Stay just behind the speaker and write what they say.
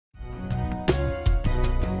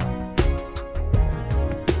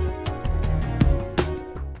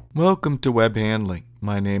Welcome to Web Handling.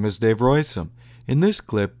 My name is Dave Roisum. In this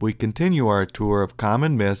clip, we continue our tour of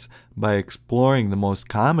common myths by exploring the most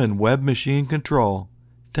common web machine control,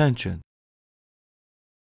 tension.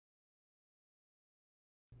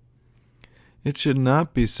 It should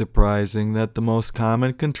not be surprising that the most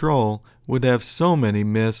common control would have so many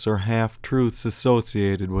myths or half-truths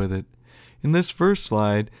associated with it. In this first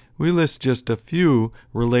slide, we list just a few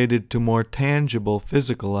related to more tangible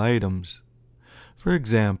physical items. For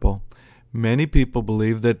example, many people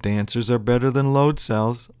believe that dancers are better than load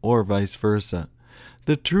cells, or vice versa.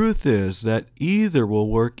 The truth is that either will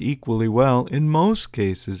work equally well in most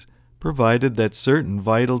cases, provided that certain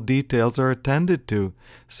vital details are attended to,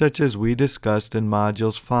 such as we discussed in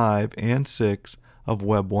Modules 5 and 6 of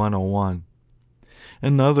Web 101.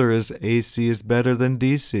 Another is AC is better than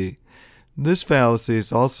DC. This fallacy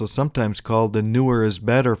is also sometimes called the newer is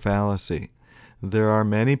better fallacy. There are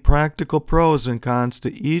many practical pros and cons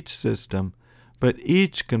to each system, but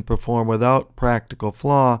each can perform without practical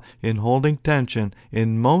flaw in holding tension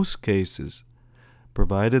in most cases,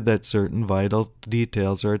 provided that certain vital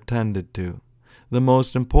details are attended to. The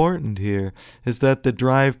most important here is that the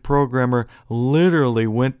drive programmer literally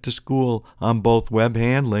went to school on both web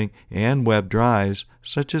handling and web drives,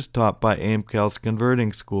 such as taught by AIMCAL's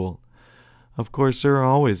converting school. Of course, there are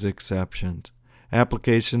always exceptions.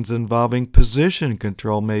 Applications involving position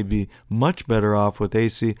control may be much better off with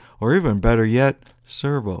AC, or even better yet,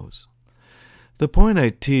 servos. The point I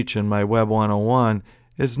teach in my Web 101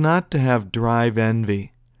 is not to have drive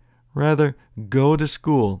envy. Rather, go to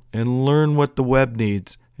school and learn what the web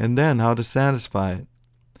needs and then how to satisfy it.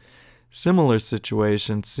 Similar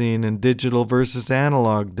situations seen in digital versus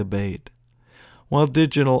analog debate. While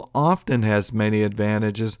digital often has many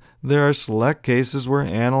advantages, there are select cases where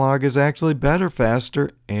analog is actually better,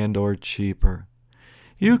 faster, and/or cheaper.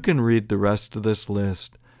 You can read the rest of this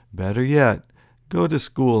list. Better yet, go to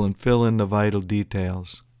school and fill in the vital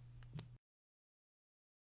details.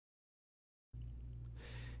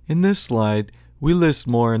 In this slide, we list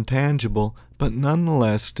more intangible, but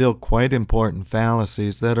nonetheless still quite important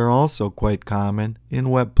fallacies that are also quite common in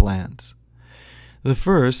web plans. The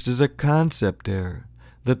first is a concept error,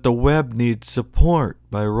 that the web needs support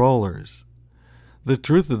by rollers. The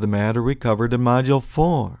truth of the matter we covered in Module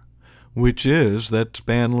 4, which is that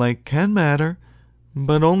span length can matter,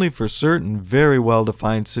 but only for certain very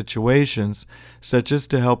well-defined situations, such as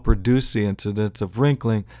to help reduce the incidence of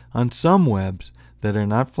wrinkling on some webs that are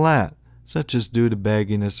not flat, such as due to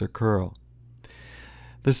bagginess or curl.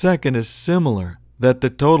 The second is similar, that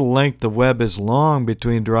the total length of web is long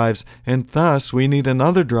between drives, and thus we need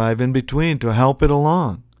another drive in between to help it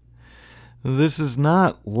along. This is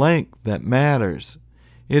not length that matters.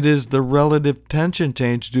 It is the relative tension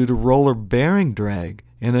change due to roller bearing drag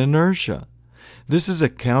and inertia. This is a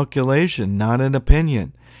calculation, not an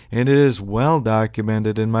opinion, and it is well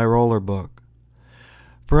documented in my roller book.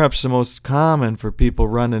 Perhaps the most common for people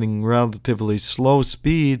running relatively slow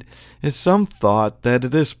speed is some thought that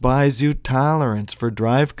this buys you tolerance for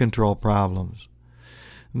drive control problems.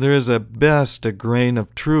 There is at best a grain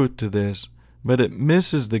of truth to this, but it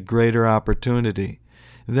misses the greater opportunity.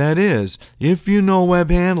 That is, if you know web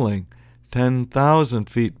handling, 10,000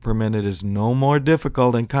 feet per minute is no more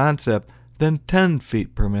difficult in concept than 10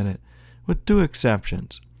 feet per minute, with two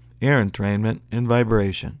exceptions: air entrainment and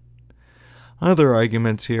vibration. Other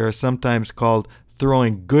arguments here are sometimes called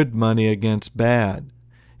throwing good money against bad.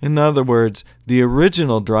 In other words, the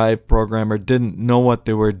original drive programmer didn't know what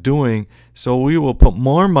they were doing, so we will put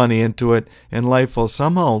more money into it and life will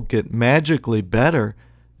somehow get magically better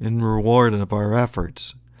in reward of our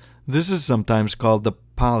efforts. This is sometimes called the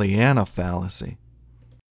Pollyanna fallacy.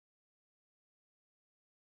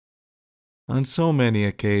 On so many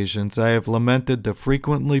occasions, I have lamented the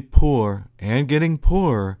frequently poor and getting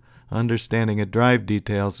poorer understanding of drive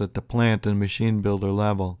details at the plant and machine builder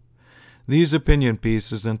level. These opinion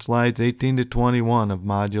pieces in slides 18 to 21 of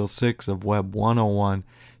Module 6 of Web 101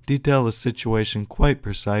 detail the situation quite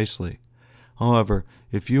precisely. However,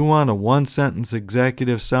 if you want a one-sentence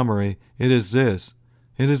executive summary, it is this: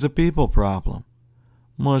 it is a people problem.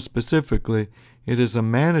 More specifically, it is a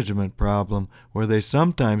management problem where they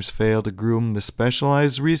sometimes fail to groom the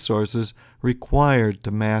specialized resources required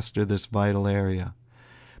to master this vital area.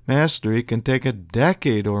 Mastery can take a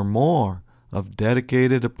decade or more of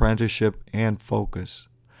dedicated apprenticeship and focus.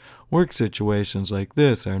 Work situations like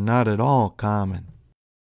this are not at all common.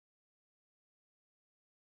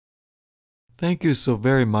 Thank you so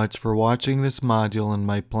very much for watching this module in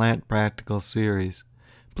my Plant Practical series.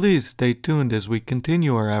 Please stay tuned as we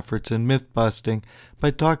continue our efforts in myth busting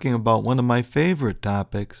by talking about one of my favorite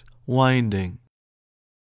topics, winding.